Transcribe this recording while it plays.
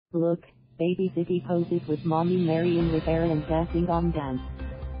Look, baby Ziggy poses with mommy Marian Rivera and dad Dingdong Dantes.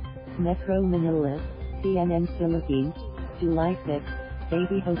 Metro Manila, CNN Philippines, July 6.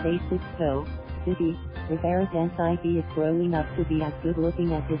 Baby Jose Sixto, Ziggy, Rivera Dantes IV is growing up to be as good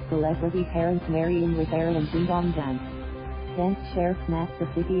looking as his celebrity parents Marian Rivera and Dingdong Dantes. Dantes shared snaps of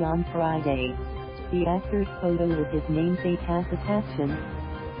Ziggy on Friday. The actor's photo with his namesake has the caption,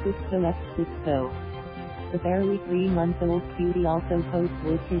 Sixto X Sixto. The barely 3-month-old cutie also posed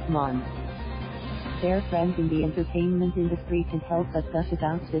with his mom. Their friends in the entertainment industry can help but gush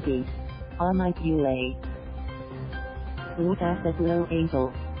about Ziggy. Oh my gulay. Look at that little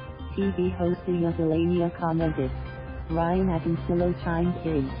angel. TV host Iya Villania commented. Ryan Agoncillo chimed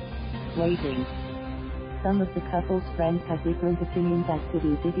in. Waiting. Some of the couple's friends have different opinions as to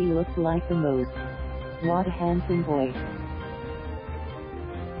who Ziggy looks like the most. What a handsome boy.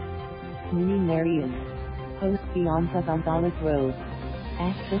 Mini Marian. Host Bianca Gonzales wrote.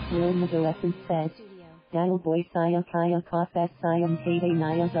 Actress Wilma Doesnt said. Dahil boy saya kaya ka fezz sayang kay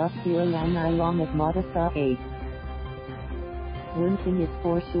nya.pero ang ilong at moda sa age. One thing is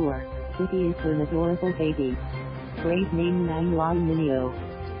for sure, Ziggy is an adorable baby. Great name ng ninyo.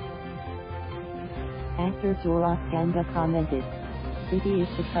 Actor Joras Ganda commented. Ziggy is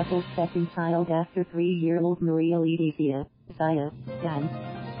the couple's second child after 3-year-old Maria Letizia, Iya,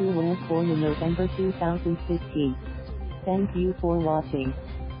 Dantes, who was born in November 2015. Thank you for watching.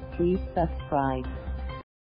 Please subscribe.